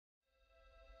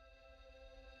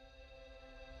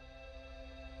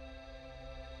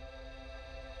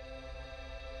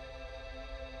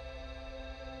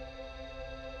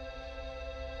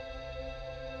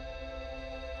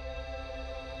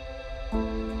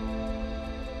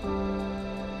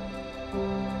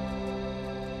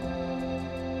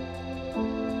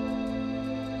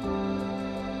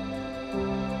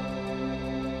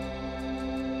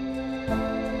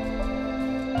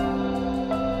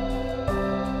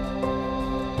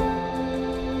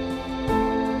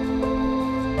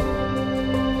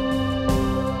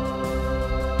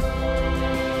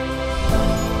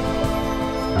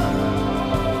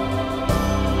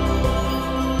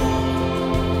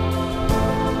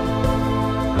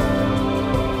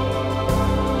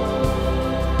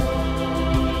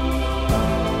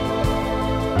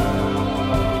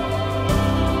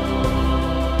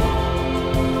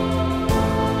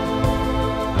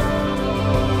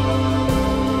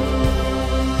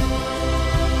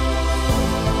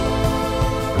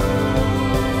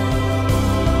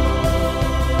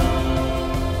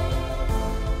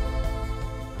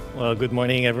Well, good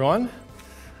morning, everyone.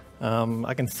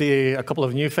 I can see a couple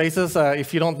of new faces.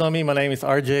 If you don't know me, my name is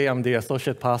RJ. I'm the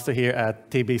associate pastor here at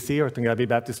TBC, or Tungabi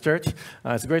Baptist Church.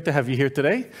 It's great to have you here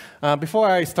today. Before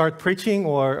I start preaching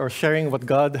or sharing what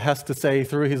God has to say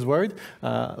through His Word,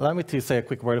 allow me to say a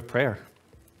quick word of prayer.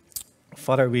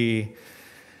 Father, we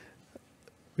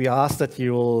ask that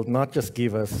you will not just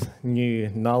give us new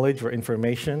knowledge or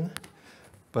information,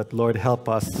 but Lord, help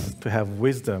us to have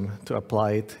wisdom to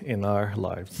apply it in our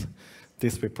lives.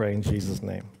 This we pray in Jesus'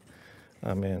 name.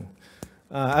 Amen.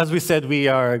 As we said, we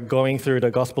are going through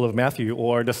the Gospel of Matthew,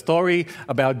 or the story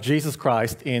about Jesus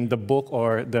Christ in the book,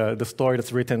 or the story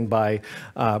that's written by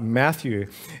Matthew.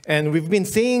 And we've been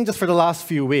seeing just for the last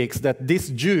few weeks that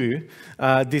this Jew,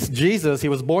 this Jesus, he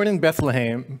was born in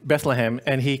Bethlehem,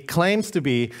 and he claims to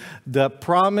be the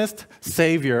promised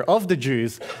Savior of the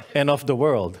Jews and of the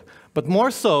world. But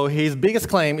more so, his biggest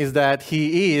claim is that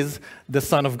he is the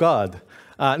Son of God.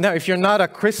 Now, if you're not a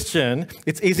Christian,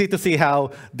 it's easy to see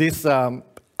how this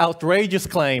outrageous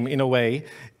claim, in a way,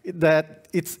 that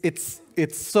it's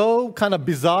so kind of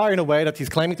bizarre in a way that he's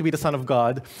claiming to be the Son of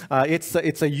God.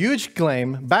 It's a huge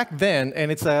claim back then,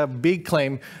 and it's a big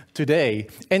claim today.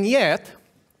 And yet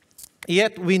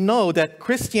we know that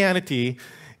Christianity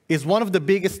is one of the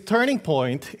biggest turning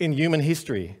points in human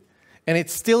history. And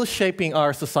it's still shaping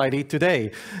our society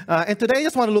today. And today I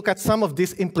just want to look at some of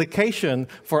this implication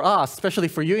for us, especially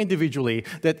for you individually,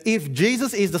 that if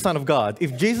Jesus is the Son of God,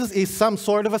 if Jesus is some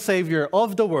sort of a Savior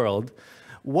of the world,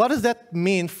 what does that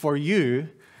mean for you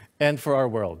and for our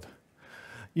world?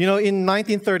 You know, in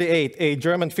 1938, a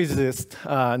German physicist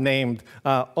named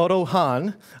Otto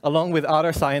Hahn, along with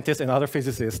other scientists and other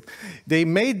physicists, they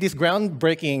made this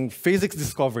groundbreaking physics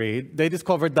discovery. They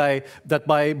discovered that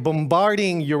by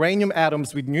bombarding uranium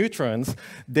atoms with neutrons,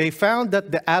 they found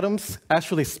that the atoms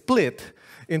actually split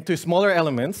into smaller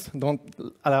elements.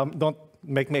 Don't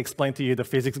make me explain to you the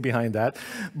physics behind that.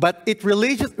 But it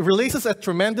releases a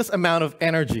tremendous amount of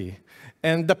energy.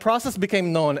 And the process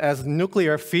became known as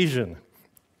nuclear fission.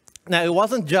 Now, it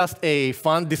wasn't just a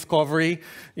fun discovery,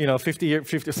 50,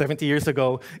 70 years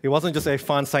ago. It wasn't just a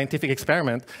fun scientific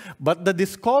experiment, but the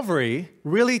discovery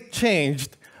really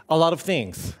changed a lot of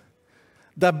things.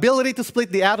 The ability to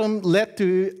split the atom led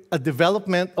to a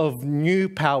development of new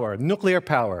power, nuclear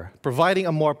power, providing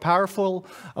a more powerful,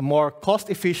 a more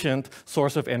cost-efficient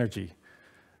source of energy.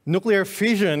 Nuclear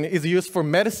fission is used for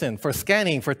medicine, for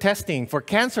scanning, for testing, for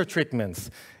cancer treatments.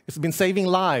 It's been saving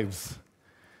lives.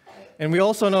 And we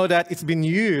also know that it's been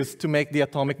used to make the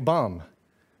atomic bomb,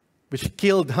 which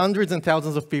killed hundreds and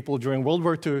thousands of people during World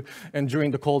War II and during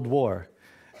the Cold War.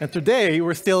 And today,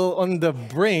 we're still on the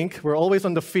brink, we're always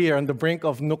on the brink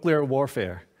of nuclear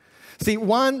warfare. See,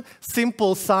 one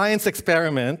simple science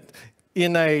experiment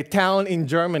in a town in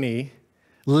Germany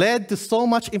led to so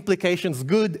much implications,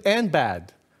 good and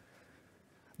bad.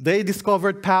 They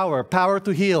discovered power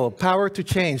to heal, power to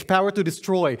change, power to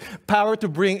destroy, power to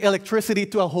bring electricity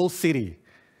to a whole city.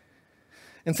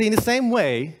 And see, in the same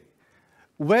way,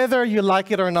 whether you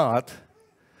like it or not,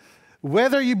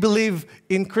 whether you believe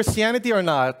in Christianity or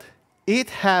not, it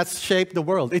has shaped the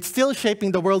world. It's still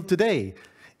shaping the world today.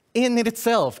 In it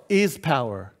itself is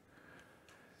power.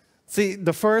 See,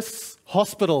 the first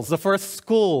hospitals, the first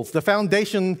schools, the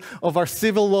foundation of our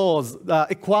civil laws,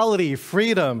 equality,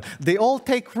 freedom, they all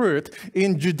take root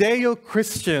in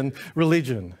Judeo-Christian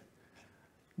religion.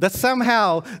 That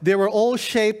somehow they were all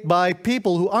shaped by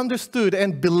people who understood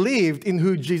and believed in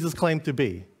who Jesus claimed to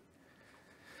be.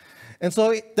 And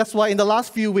so that's why in the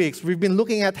last few weeks, we've been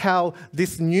looking at how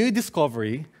this new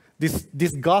discovery,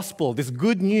 this gospel, this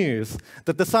good news,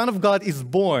 that the Son of God is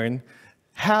born,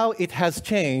 how it has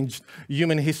changed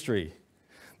human history.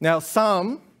 Now,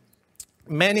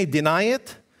 many deny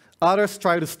it, others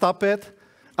try to stop it,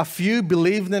 a few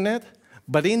believed in it,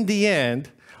 but in the end,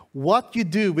 what you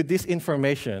do with this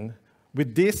information,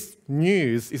 with this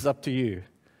news, is up to you.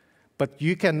 But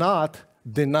you cannot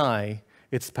deny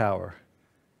its power.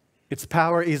 Its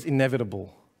power is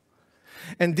inevitable.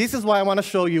 And this is why I want to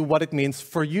show you what it means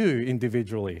for you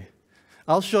individually.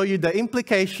 I'll show you the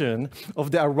implication of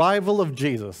the arrival of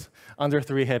Jesus under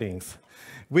three headings,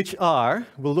 which are,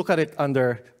 we'll look at it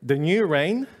under the new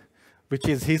reign, which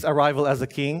is his arrival as a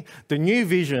king, the new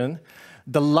vision,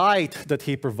 the light that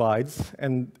he provides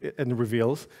and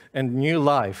reveals, and new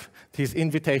life, his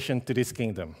invitation to this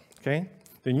kingdom, okay?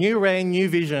 The new reign, new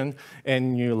vision,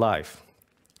 and new life.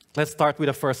 Let's start with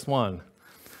the first one,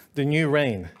 the new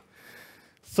reign.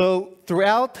 So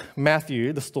throughout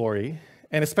Matthew, the story,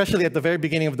 and especially at the very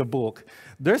beginning of the book,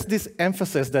 there's this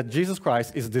emphasis that Jesus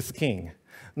Christ is this king.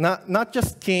 Not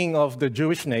just king of the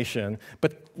Jewish nation,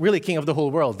 but really king of the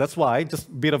whole world. That's why, just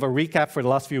a bit of a recap for the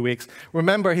last few weeks,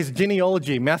 remember his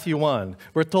genealogy, Matthew 1.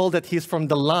 We're told that he's from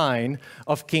the line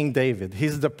of King David.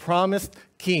 He's the promised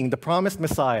king, the promised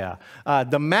Messiah.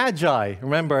 The Magi,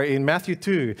 remember in Matthew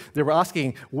 2, they were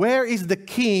asking, where is the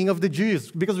king of the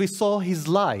Jews? Because we saw his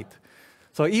light.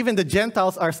 So even the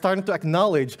Gentiles are starting to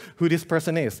acknowledge who this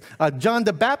person is. John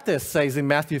the Baptist says in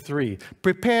Matthew 3,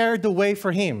 prepare the way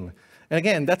for him. And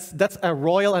again, that's a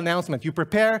royal announcement. You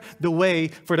prepare the way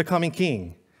for the coming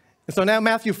king. And so now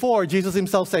Matthew 4, Jesus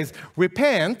himself says,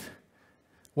 repent.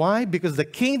 Why? Because the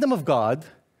kingdom of God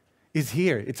is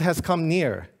here. It has come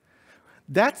near.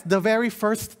 That's the very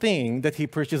first thing that he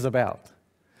preaches about.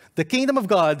 The kingdom of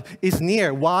God is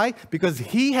near. Why? Because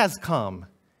he has come.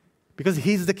 Because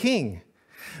he's the king.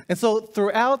 And so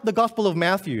throughout the Gospel of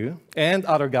Matthew and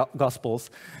other Gospels,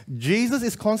 Jesus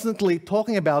is constantly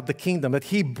talking about the kingdom, that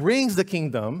he brings the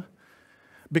kingdom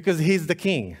because he's the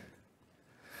king.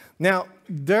 Now,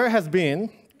 there has been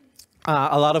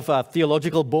a lot of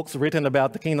theological books written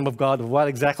about the kingdom of God. What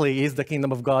exactly is the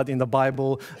kingdom of God in the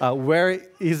Bible? Where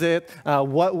is it?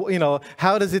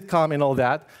 How does it come and all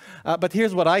that? But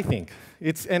here's what I think.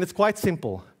 It's quite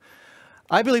simple.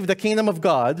 I believe the kingdom of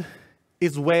God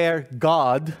is where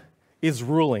God is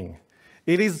ruling.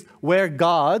 It is where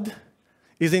God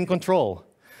is in control.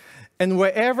 And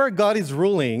wherever God is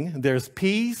ruling, there's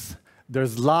peace,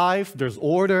 there's life, there's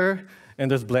order, and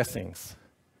there's blessings.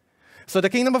 So the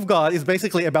kingdom of God is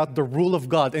basically about the rule of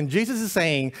God. And Jesus is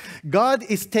saying, God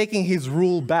is taking his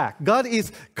rule back. God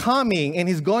is coming and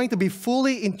he's going to be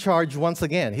fully in charge once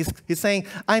again. He's saying,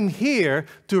 I'm here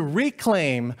to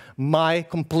reclaim my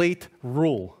complete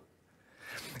rule.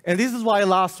 And this is why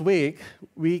last week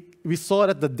we saw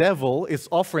that the devil is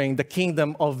offering the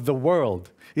kingdom of the world.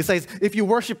 He says, if you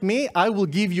worship me, I will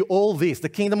give you all this, the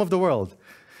kingdom of the world.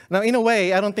 Now, in a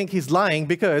way, I don't think he's lying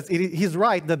because he's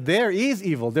right that there is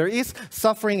evil. There is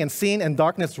suffering and sin and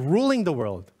darkness ruling the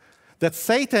world. That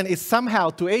Satan is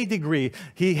somehow, to a degree,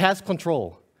 he has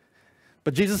control.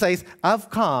 But Jesus says,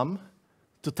 I've come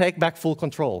to take back full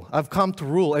control. I've come to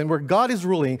rule. And where God is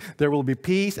ruling, there will be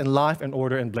peace and life and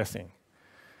order and blessing.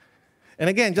 And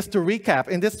again, just to recap,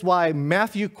 and this is why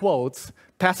Matthew quotes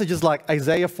passages like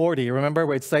Isaiah 40. Remember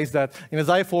where it says that in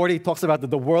Isaiah 40, it talks about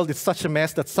that the world is such a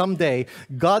mess that someday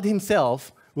God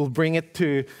himself will bring it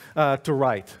to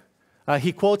right.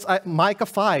 He quotes Micah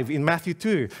 5 in Matthew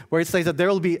 2, where it says that there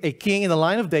will be a king in the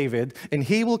line of David, and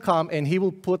he will come and he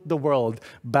will put the world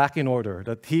back in order,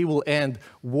 that he will end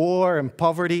war and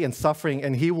poverty and suffering,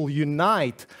 and he will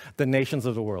unite the nations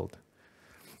of the world.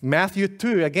 Matthew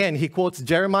 2, again, he quotes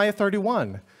Jeremiah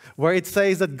 31, where it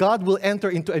says that God will enter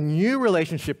into a new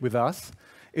relationship with us.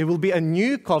 It will be a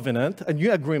new covenant, a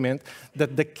new agreement,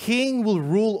 that the king will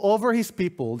rule over his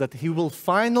people, that he will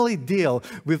finally deal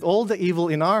with all the evil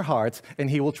in our hearts, and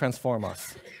he will transform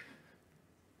us.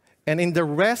 And in the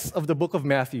rest of the book of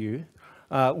Matthew,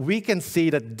 we can see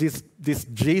that this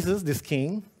Jesus, this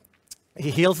king, he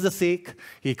heals the sick,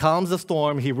 he calms the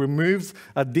storm, he removes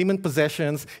demon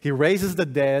possessions, he raises the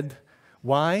dead.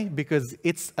 Why? Because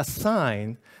it's a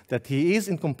sign that he is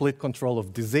in complete control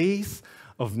of disease,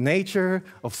 of nature,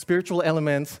 of spiritual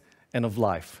elements, and of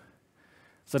life.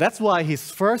 So that's why his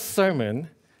first sermon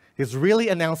is really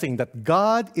announcing that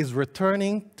God is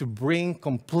returning to bring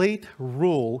complete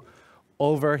rule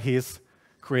over his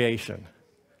creation.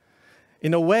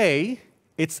 In a way,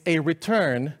 it's a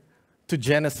return to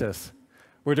Genesis,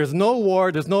 where there's no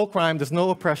war, there's no crime, there's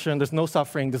no oppression, there's no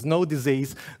suffering, there's no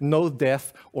disease, no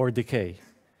death or decay.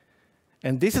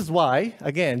 And this is why,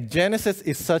 again, Genesis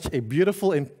is such a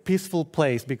beautiful and peaceful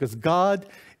place, because God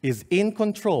is in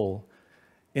control.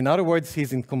 In other words,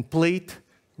 he's in complete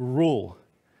rule.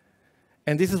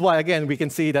 And this is why, again, we can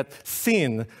see that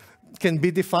sin can be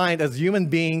defined as human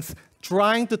beings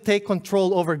trying to take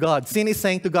control over God. Sin is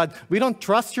saying to God, we don't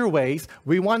trust your ways,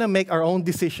 we want to make our own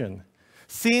decision.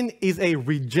 Sin is a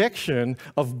rejection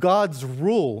of God's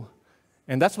rule.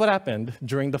 And that's what happened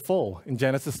during the fall in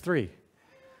Genesis 3.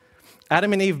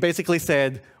 Adam and Eve basically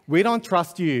said, we don't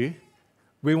trust you.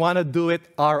 We want to do it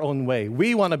our own way.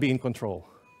 We want to be in control.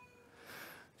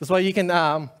 That's why you can,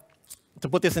 to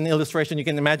put this in illustration, you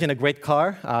can imagine a great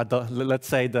car, let's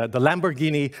say the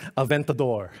Lamborghini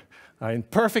Aventador. In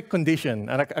perfect condition,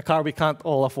 and a car we can't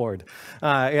all afford.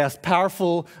 It has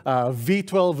powerful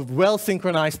V12,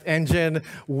 well-synchronized engine,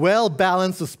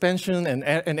 well-balanced suspension and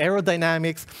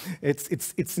aerodynamics.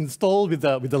 It's installed with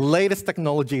the latest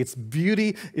technology. It's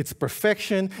beauty, it's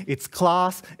perfection, it's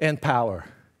class and power.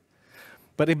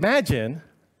 But imagine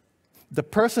the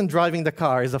person driving the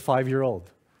car is a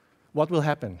 5-year-old. What will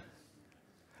happen?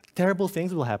 terrible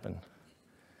things will happen.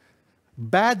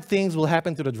 Bad things will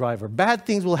happen to the driver. Bad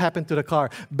things will happen to the car.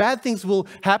 Bad things will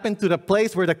happen to the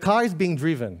place where the car is being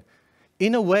driven.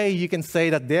 In a way, you can say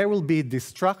that there will be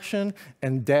destruction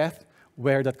and death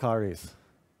where that car is.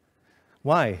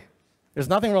 Why? There's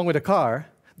nothing wrong with the car.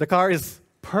 The car is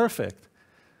perfect,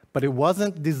 but it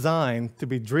wasn't designed to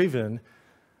be driven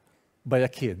by a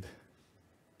kid.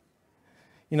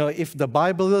 You know, if the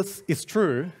Bible is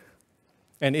true,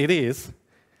 and it is,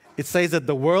 it says that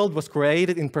the world was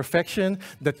created in perfection,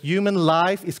 that human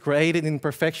life is created in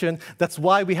perfection. That's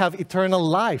why we have eternal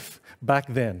life back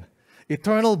then.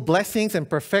 Eternal blessings and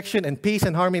perfection and peace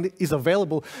and harmony is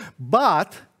available.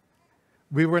 But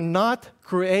we were not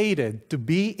created to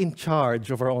be in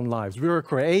charge of our own lives. We were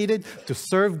created to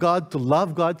serve God, to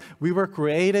love God. We were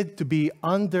created to be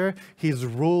under His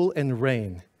rule and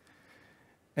reign.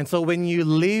 And so when you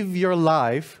live your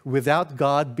life without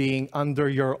God being under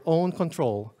your own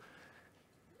control,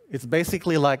 it's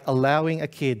basically like allowing a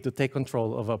kid to take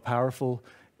control of a powerful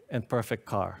and perfect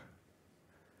car.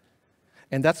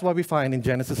 And that's what we find in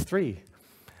Genesis 3,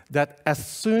 that as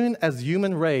soon as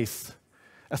human race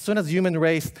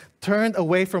turned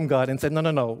away from God and said,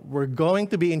 no, we're going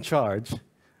to be in charge.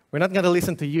 We're not going to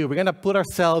listen to you. We're going to put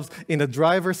ourselves in the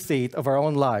driver's seat of our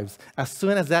own lives. As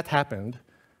soon as that happened,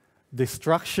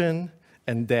 destruction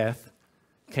and death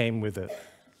came with it.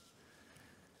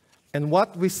 And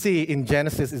what we see in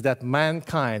Genesis is that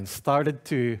mankind started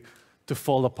to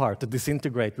fall apart, to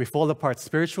disintegrate. We fall apart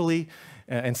spiritually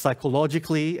and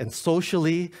psychologically and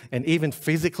socially and even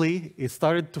physically. It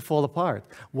started to fall apart.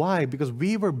 Why? Because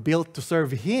we were built to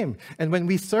serve Him. And when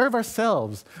we serve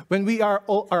ourselves, when we are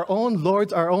our own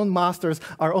lords, our own masters,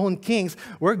 our own kings,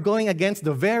 we're going against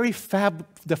the very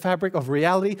the fabric of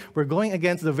reality. We're going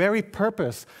against the very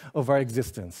purpose of our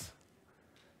existence.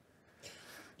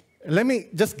 Let me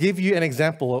just give you an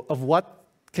example of what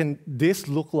can this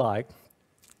look like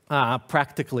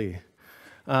practically.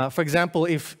 For example,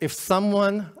 if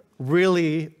someone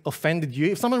really offended you,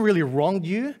 if someone really wronged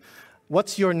you,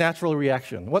 what's your natural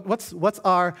reaction? What's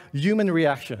our human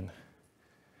reaction?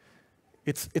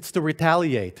 It's to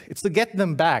retaliate. It's to get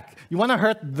them back. You want to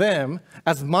hurt them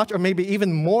as much or maybe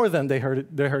even more than they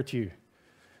hurt you.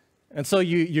 And so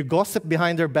you gossip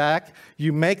behind their back,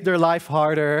 you make their life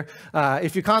harder.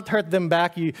 If you can't hurt them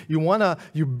back,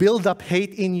 you build up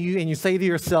hate in you, and you say to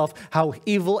yourself how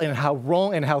evil and how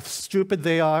wrong and how stupid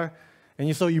they are,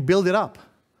 and so you build it up.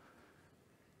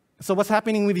 So what's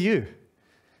happening with you?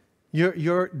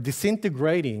 You're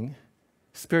disintegrating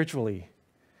spiritually.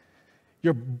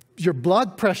 Your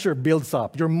blood pressure builds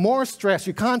up. You're more stressed.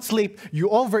 You can't sleep. You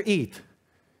overeat.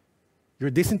 You're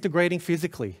disintegrating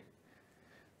physically.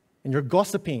 And you're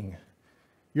gossiping.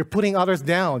 You're putting others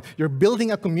down. You're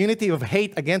building a community of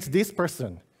hate against this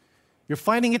person. You're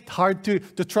finding it hard to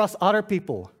trust other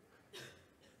people.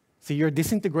 See, you're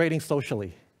disintegrating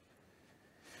socially.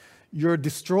 You're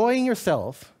destroying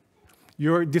yourself.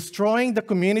 You're destroying the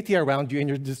community around you, and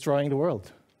you're destroying the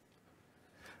world.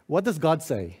 What does God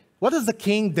say? What does the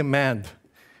king demand?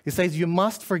 He says, you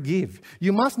must forgive.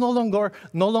 You must no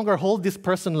longer hold this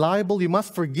person liable. You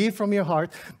must forgive from your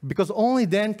heart, because only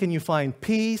then can you find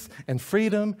peace and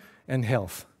freedom and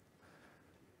health.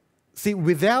 See,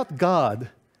 without God,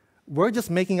 we're just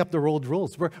making up the road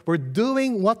rules. We're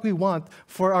doing what we want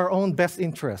for our own best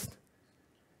interest.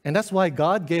 And that's why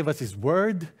God gave us His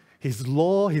word, His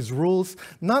law, His rules,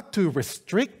 not to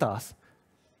restrict us,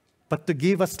 but to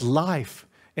give us life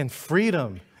and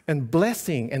freedom and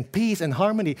blessing and peace and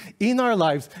harmony in our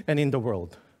lives and in the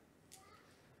world.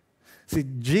 See,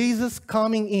 Jesus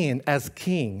coming in as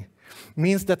King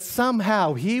means that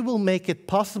somehow He will make it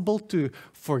possible to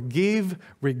forgive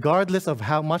regardless of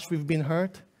how much we've been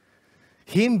hurt.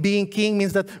 Him being King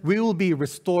means that we will be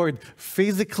restored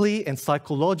physically and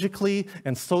psychologically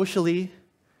and socially.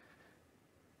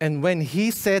 And when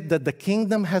He said that the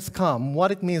kingdom has come,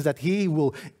 what it means that He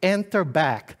will enter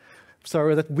back,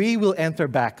 so that we will enter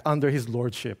back under His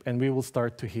lordship and we will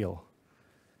start to heal.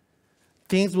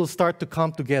 Things will start to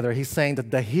come together. He's saying that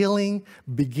the healing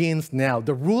begins now.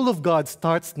 The rule of God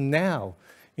starts now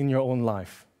in your own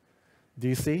life. Do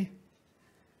you see?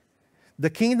 The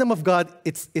kingdom of God,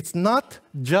 it's not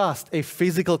just a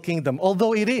physical kingdom,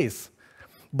 although it is.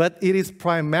 But it is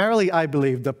primarily, I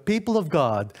believe, the people of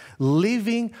God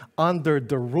living under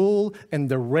the rule and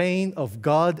the reign of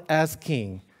God as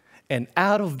King. And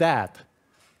out of that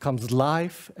comes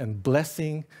life and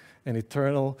blessing and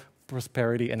eternal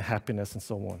prosperity and happiness and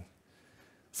so on.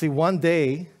 See, one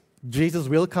day, Jesus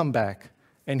will come back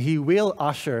and He will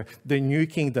usher the new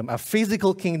kingdom, a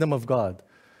physical kingdom of God.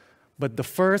 But the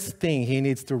first thing He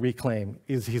needs to reclaim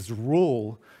is His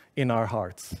rule in our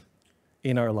hearts,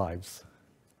 in our lives.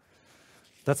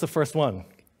 That's the first one.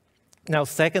 Now,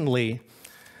 secondly,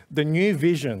 the new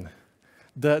vision,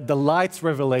 the light's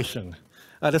revelation.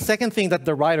 The second thing that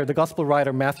the gospel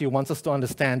writer Matthew wants us to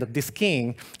understand, that this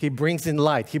king, he brings in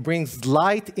light. He brings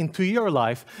light into your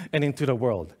life and into the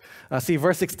world. See,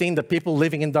 verse 16, the people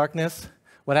living in darkness,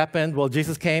 what happened? Well,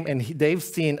 Jesus came and they've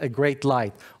seen a great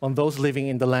light on those living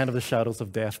in the land of the shadows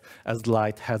of death as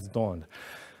light has dawned.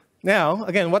 Now,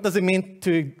 again, what does it mean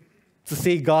to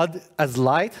see God as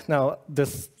light? Now,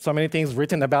 there's so many things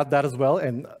written about that as well,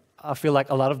 and I feel like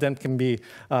a lot of them can be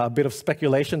a bit of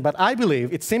speculation, but I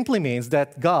believe it simply means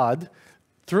that God,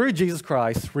 through Jesus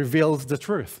Christ, reveals the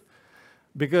truth.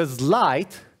 Because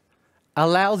light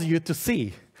allows you to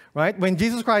see, right? When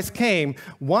Jesus Christ came,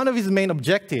 one of his main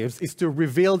objectives is to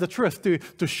reveal the truth,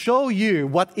 to show you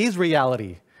what is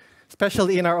reality,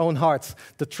 especially in our own hearts,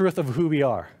 the truth of who we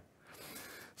are.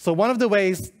 So one of the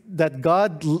ways that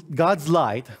God's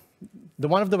light,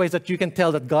 one of the ways that you can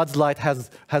tell that God's light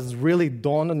has really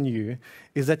dawned on you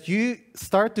is that you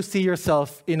start to see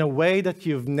yourself in a way that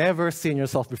you've never seen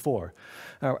yourself before.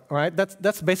 Right?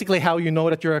 That's basically how you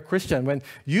know that you're a Christian, when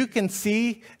you can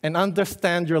see and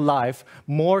understand your life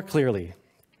more clearly.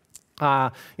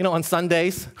 On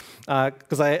Sundays,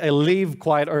 because I leave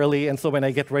quite early, and so when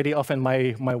I get ready, often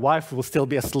my wife will still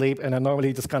be asleep, and I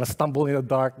normally just kind of stumble in the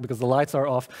dark because the lights are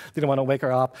off, didn't want to wake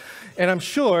her up. And I'm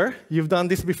sure you've done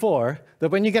this before, that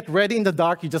when you get ready in the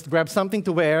dark, you just grab something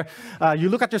to wear, you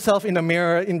look at yourself in the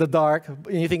mirror in the dark,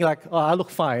 and you think like, oh, I look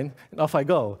fine, and off I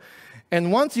go. And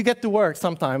once you get to work,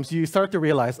 sometimes you start to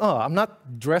realize, oh, I'm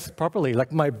not dressed properly.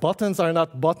 Like my buttons are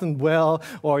not buttoned well,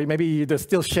 or maybe there's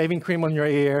still shaving cream on your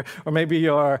ear, or maybe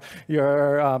your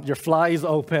fly is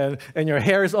open, and your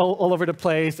hair is all over the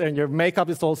place, and your makeup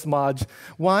is all smudged.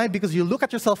 Why? Because you look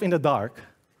at yourself in the dark,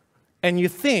 and you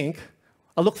think,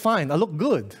 I look fine, I look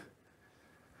good.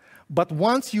 But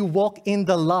once you walk in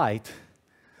the light,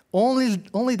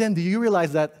 only then do you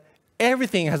realize that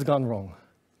everything has gone wrong.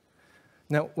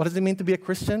 Now, what does it mean to be a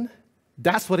Christian?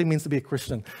 That's what it means to be a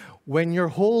Christian. When your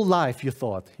whole life you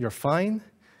thought you're fine,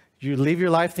 you live your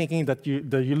life thinking that you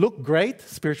look great,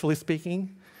 spiritually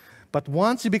speaking, but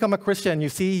once you become a Christian, you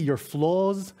see your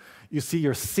flaws, you see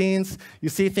your sins, you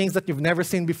see things that you've never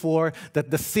seen before, that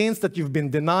the sins that you've been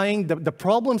denying, the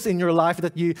problems in your life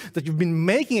that you've been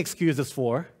making excuses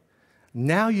for,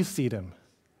 now you see them.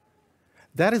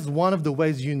 That is one of the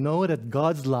ways you know that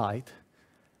God's light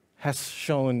has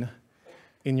shone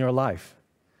in your life.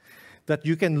 That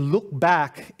you can look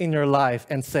back in your life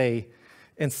and see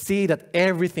that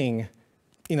everything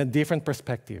in a different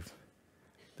perspective.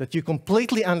 That you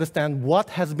completely understand what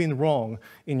has been wrong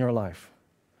in your life.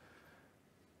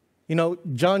 You know,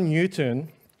 John Newton,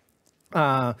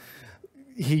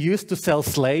 he used to sell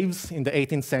slaves in the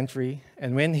 18th century,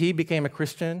 and when he became a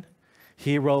Christian,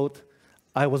 he wrote,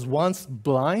 I was once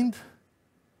blind,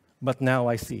 but now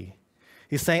I see.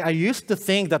 He's saying, I used to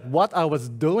think that what I was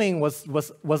doing was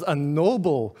a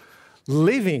noble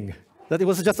living, that it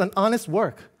was just an honest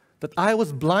work, that I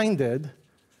was blinded,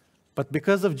 but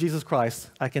because of Jesus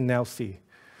Christ, I can now see.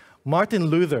 Martin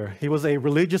Luther, he was a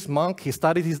religious monk. He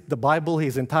studied the Bible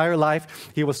his entire life.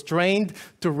 He was trained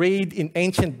to read in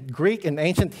ancient Greek and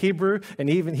ancient Hebrew, and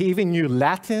he even knew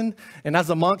Latin. And as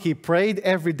a monk, he prayed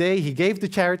every day. He gave to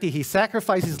charity. He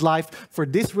sacrificed his life for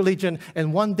this religion.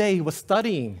 And one day, he was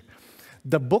studying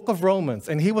the book of Romans,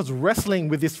 and he was wrestling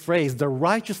with this phrase, the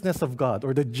righteousness of God,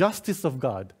 or the justice of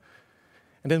God.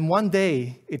 And then one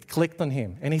day, it clicked on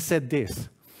him, and he said this.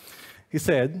 He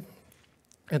said,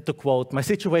 and to quote, my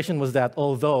situation was that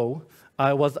although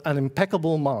I was an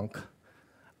impeccable monk,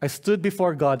 I stood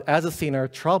before God as a sinner,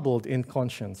 troubled in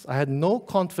conscience. I had no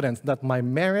confidence that my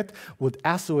merit would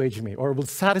assuage me, or would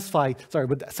satisfy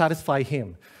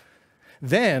him.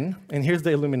 Then, and here's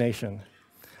the illumination,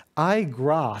 I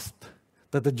grasped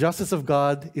that the justice of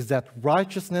God is that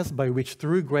righteousness by which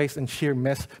through grace and sheer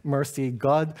mercy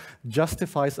God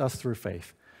justifies us through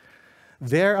faith.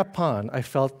 Thereupon I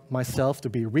felt myself to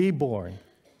be reborn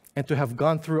and to have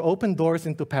gone through open doors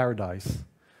into paradise.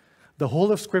 The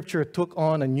whole of Scripture took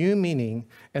on a new meaning,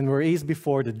 and whereas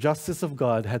before the justice of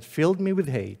God had filled me with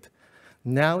hate,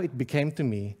 now it became to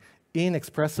me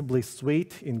inexpressibly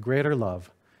sweet in greater love.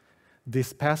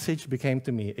 This passage became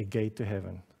to me a gate to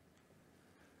heaven.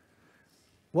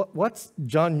 What's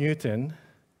John Newton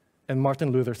and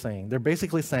Martin Luther saying? They're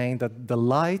basically saying that the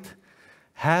light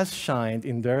has shined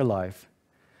in their life.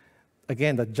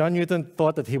 Again, that John Newton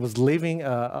thought that he was living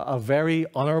a very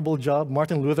honorable job.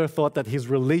 Martin Luther thought that his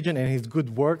religion and his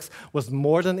good works was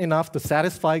more than enough to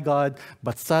satisfy God,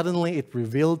 but suddenly it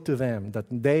revealed to them that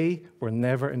they were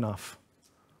never enough.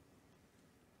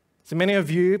 So many of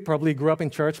you probably grew up in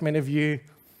church. Many of you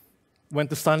went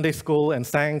to Sunday school and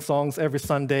sang songs every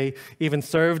Sunday, even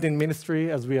served in ministry,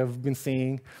 as we have been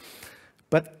seeing.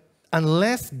 But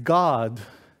unless God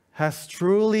has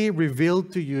truly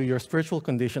revealed to you your spiritual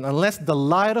condition, unless the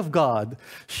light of God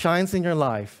shines in your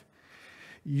life,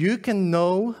 you can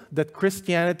know that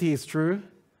Christianity is true,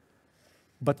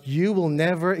 but you will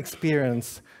never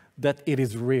experience that it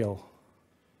is real.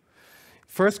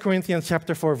 1 Corinthians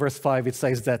chapter 4, verse 5, it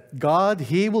says that God,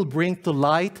 He will bring to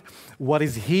light what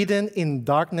is hidden in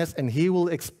darkness, and He will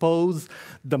expose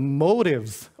the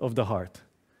motives of the heart.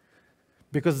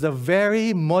 Because the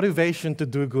very motivation to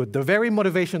do good, the very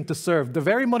motivation to serve, the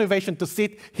very motivation to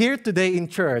sit here today in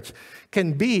church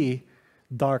can be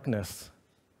darkness.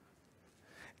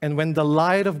 And when the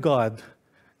light of God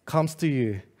comes to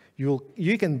you,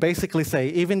 you can basically say,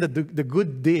 even the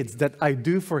good deeds that I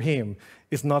do for Him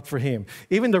is not for Him.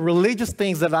 Even the religious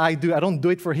things that I do, I don't do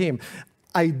it for Him.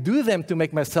 I do them to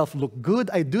make myself look good.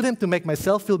 I do them to make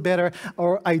myself feel better.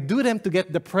 Or I do them to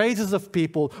get the praises of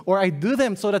people. Or I do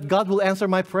them so that God will answer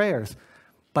my prayers.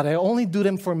 But I only do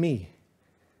them for me.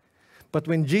 But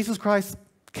when Jesus Christ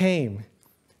came,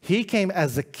 He came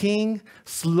as a king,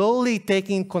 slowly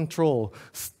taking control,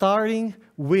 starting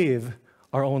with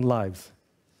our own lives.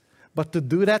 But to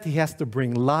do that, He has to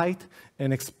bring light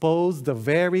and expose the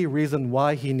very reason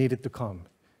why He needed to come.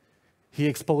 He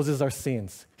exposes our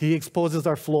sins. He exposes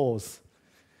our flaws.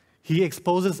 He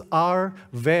exposes our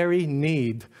very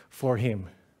need for Him.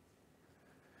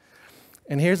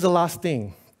 And here's the last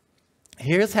thing.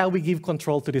 Here's how we give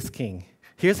control to this king.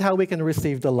 Here's how we can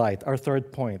receive the light, our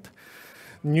third point.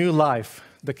 New life,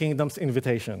 the kingdom's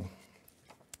invitation.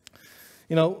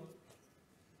 You know,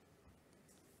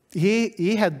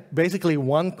 he had basically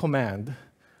one command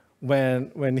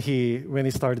when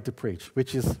he started to preach,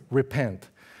 which is repent.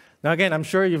 Now, again, I'm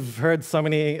sure you've heard so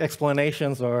many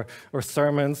explanations or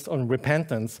sermons on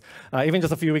repentance. Even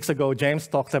just a few weeks ago, James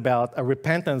talked about a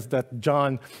repentance that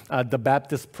John the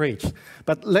Baptist preached.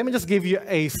 But let me just give you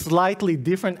a slightly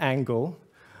different angle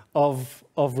of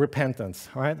repentance,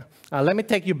 all right? Let me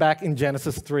take you back in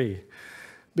Genesis 3.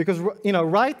 Because, you know,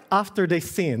 right after they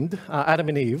sinned, Adam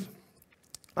and Eve,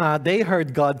 they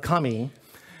heard God coming,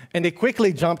 and they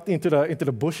quickly jumped into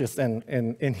the bushes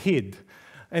and hid.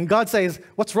 And God says,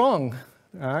 "What's wrong?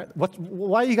 All right?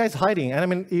 Why are you guys hiding?"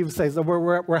 Adam and Eve says,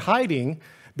 "We're hiding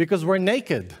because we're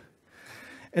naked."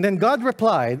 And then God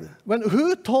replied, "Well,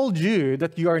 who told you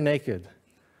that you are naked?"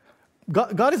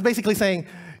 God is basically saying,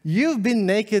 "You've been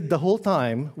naked the whole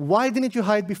time. Why didn't you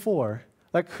hide before?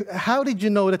 Like, how did you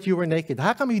know that you were naked?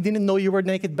 How come you didn't know you were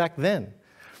naked back then?"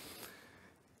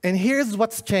 And here's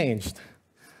what's changed,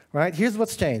 right? Here's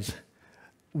what's changed.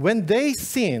 When they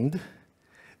sinned,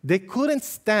 they couldn't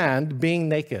stand being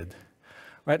naked,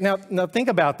 right? Now think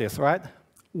about this, right?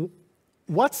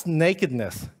 What's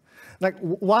nakedness? Like,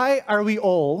 why are we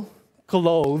all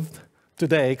clothed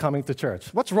today coming to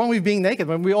church? What's wrong with being naked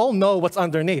when we all know what's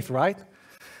underneath, right?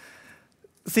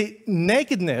 See,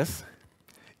 nakedness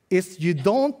is you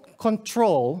don't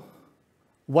control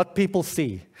what people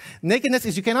see. Nakedness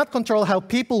is you cannot control how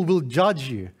people will judge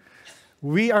you.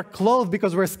 We are clothed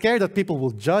because we're scared that people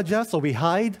will judge us, so we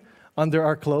hide under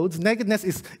our clothes.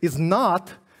 Nakedness is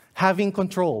not having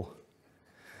control.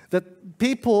 That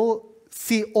people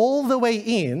see all the way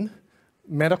in,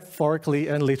 metaphorically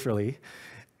and literally,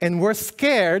 and we're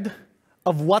scared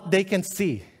of what they can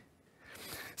see.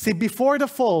 See, before the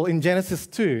fall in Genesis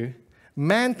 2,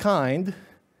 mankind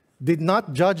did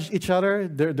not judge each other.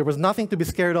 There was nothing to be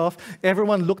scared of.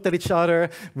 Everyone looked at each other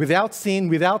without sin,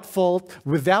 without fault,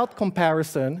 without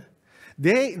comparison.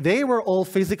 They were all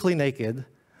physically naked,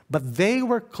 but they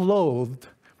were clothed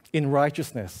in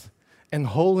righteousness and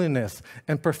holiness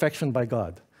and perfection by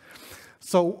God.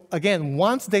 So again,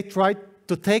 once they tried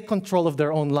to take control of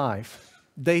their own life,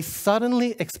 they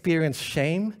suddenly experienced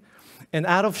shame, and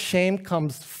out of shame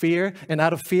comes fear, and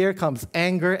out of fear comes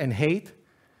anger and hate.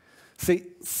 See,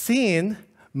 sin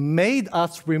made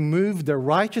us remove the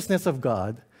righteousness of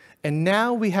God, and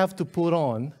now we have to put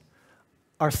on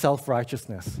our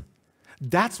self-righteousness.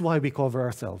 That's why we cover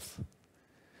ourselves.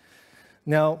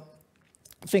 Now,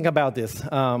 think about this.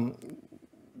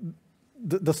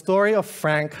 The story of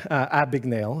Frank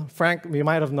Abagnale. Frank, you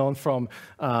might have known from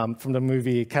the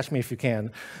movie Catch Me If You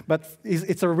Can. But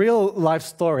it's a real-life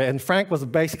story. And Frank was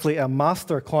basically a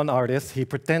master con artist. He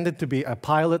pretended to be a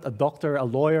pilot, a doctor, a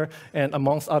lawyer, and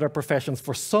amongst other professions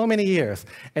for so many years.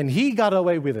 And he got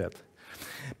away with it.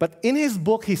 But in his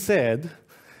book, he said,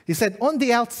 on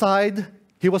the outside,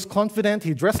 He was confident.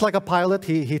 He dressed like a pilot.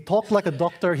 He talked like a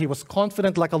doctor. He was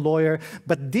confident like a lawyer.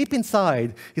 But deep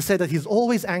inside, he said that he's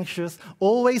always anxious,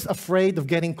 always afraid of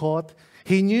getting caught.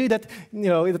 He knew that,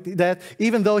 that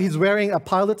even though he's wearing a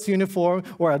pilot's uniform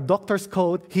or a doctor's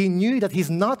coat, he knew that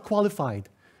he's not qualified.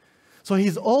 So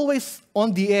he's always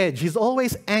on the edge. He's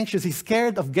always anxious. He's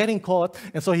scared of getting caught.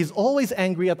 And so he's always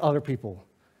angry at other people.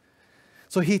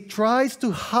 So he tries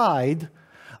to hide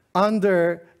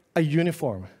under a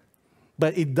uniform.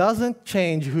 But it doesn't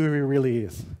change who he really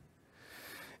is.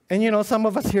 And some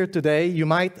of us here today, you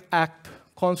might act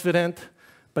confident,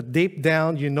 but deep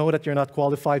down, you know that you're not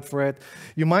qualified for it.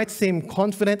 You might seem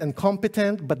confident and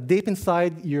competent, but deep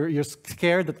inside, you're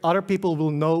scared that other people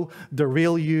will know the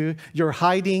real you. You're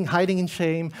hiding in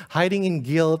shame, hiding in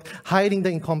guilt, hiding the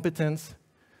incompetence.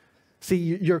 See,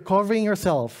 you're covering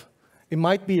yourself. It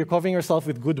might be you're covering yourself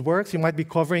with good works. You might be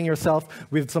covering yourself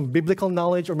with some biblical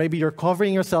knowledge, or maybe you're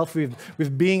covering yourself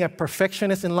with being a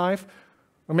perfectionist in life,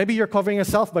 or maybe you're covering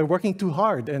yourself by working too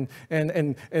hard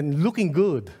and looking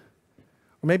good.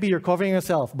 Or maybe you're covering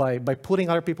yourself by putting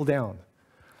other people down.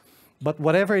 But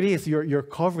whatever it is, you're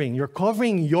covering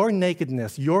your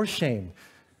nakedness, your shame.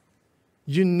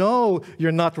 You know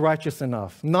you're not righteous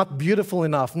enough, not beautiful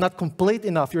enough, not complete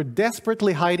enough. You're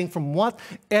desperately hiding from what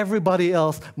everybody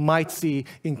else might see,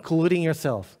 including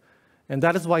yourself. And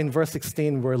that is why in verse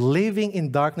 16, we're living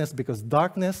in darkness because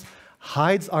darkness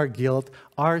hides our guilt,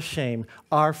 our shame,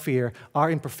 our fear,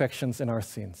 our imperfections, and our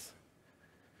sins.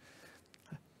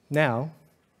 Now,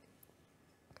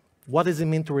 what does it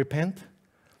mean to repent?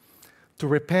 To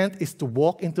repent is to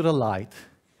walk into the light,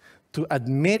 to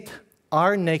admit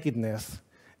our nakedness,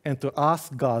 and to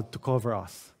ask God to cover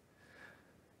us,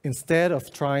 instead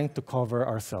of trying to cover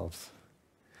ourselves.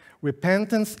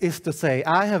 Repentance is to say,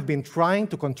 I have been trying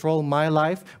to control my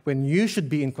life when you should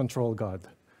be in control, God.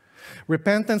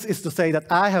 Repentance is to say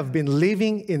that I have been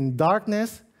living in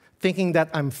darkness, thinking that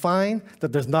I'm fine,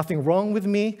 that there's nothing wrong with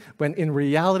me, when in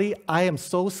reality, I am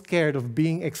so scared of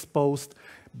being exposed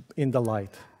in the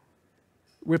light.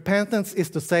 Repentance is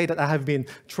to say that I have been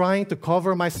trying to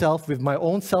cover myself with my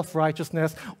own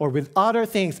self-righteousness or with other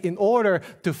things in order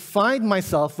to find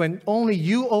myself when only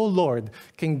you, O Lord,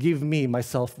 can give me my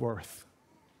self-worth.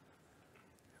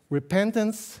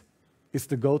 Repentance is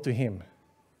to go to Him.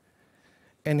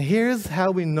 And here's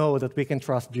how we know that we can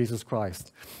trust Jesus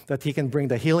Christ, that He can bring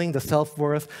the healing, the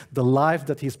self-worth, the life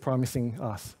that He's promising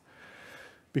us.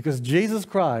 Because Jesus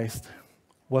Christ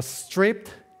was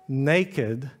stripped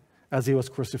naked as He was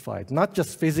crucified. Not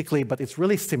just physically, but it's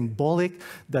really symbolic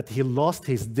that He lost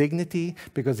His dignity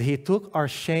because He took our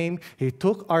shame, He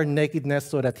took our nakedness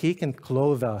so that He can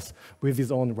clothe us with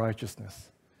His own righteousness.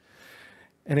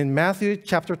 And in Matthew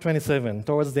chapter 27,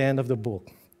 towards the end of the book,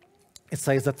 it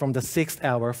says that from the 6th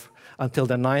hour until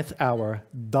the 9th hour,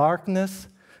 darkness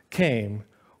came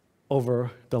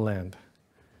over the land.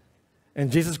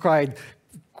 And Jesus cried,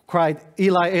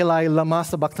 Eli, Eli, lama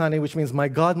sabachthani, which means, my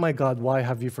God, why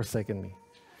have you forsaken me?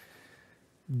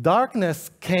 Darkness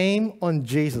came on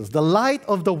Jesus. The light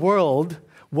of the world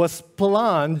was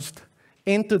plunged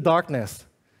into darkness.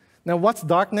 Now, what's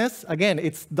darkness? Again,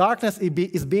 it's darkness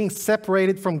is being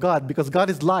separated from God because God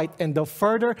is light, and the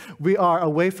further we are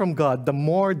away from God, the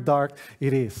more dark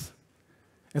it is.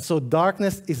 And so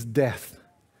darkness is death.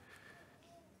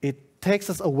 It takes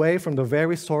us away from the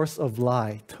very source of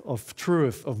light, of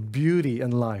truth, of beauty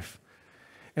and life.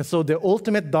 And so the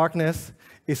ultimate darkness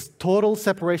is total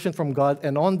separation from God,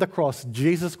 and on the cross,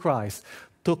 Jesus Christ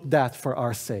took that for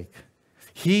our sake.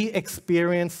 He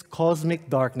experienced cosmic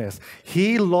darkness.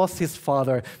 He lost His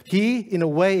Father. He, in a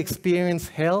way, experienced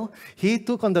hell. He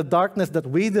took on the darkness that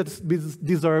we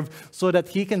deserve so that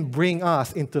He can bring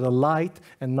us into the light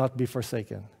and not be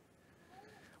forsaken.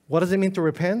 What does it mean to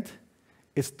repent?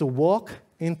 It's to walk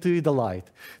into the light,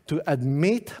 to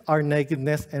admit our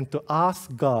nakedness, and to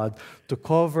ask God to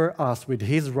cover us with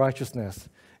His righteousness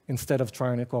instead of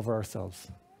trying to cover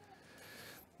ourselves.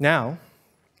 Now,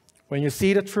 when you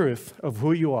see the truth of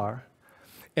who you are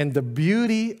and the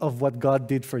beauty of what God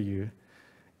did for you,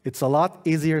 it's a lot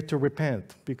easier to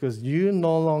repent because you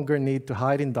no longer need to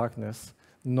hide in darkness,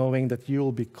 knowing that you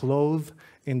will be clothed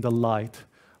in the light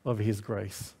of His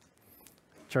grace.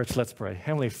 Church, let's pray.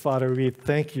 Heavenly Father, we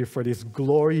thank You for this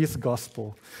glorious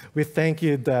gospel. We thank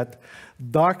You that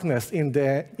darkness in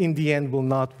the end will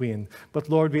not win. But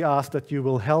Lord, we ask that You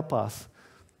will help us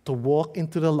to walk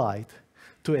into the light,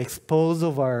 to expose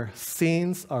of our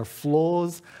sins, our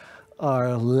flaws,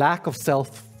 our lack of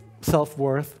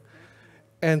self-worth,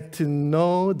 and to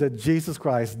know that Jesus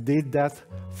Christ did that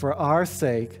for our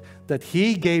sake, that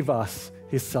He gave us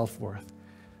His self-worth.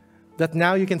 that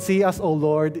now you can see us, O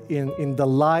Lord, in the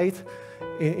light,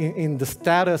 in the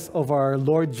status of our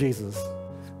Lord Jesus,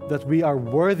 that we are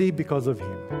worthy because of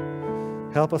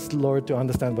him. Help us, Lord, to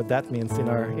understand what that means in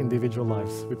our individual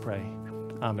lives, we pray.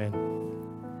 Amen.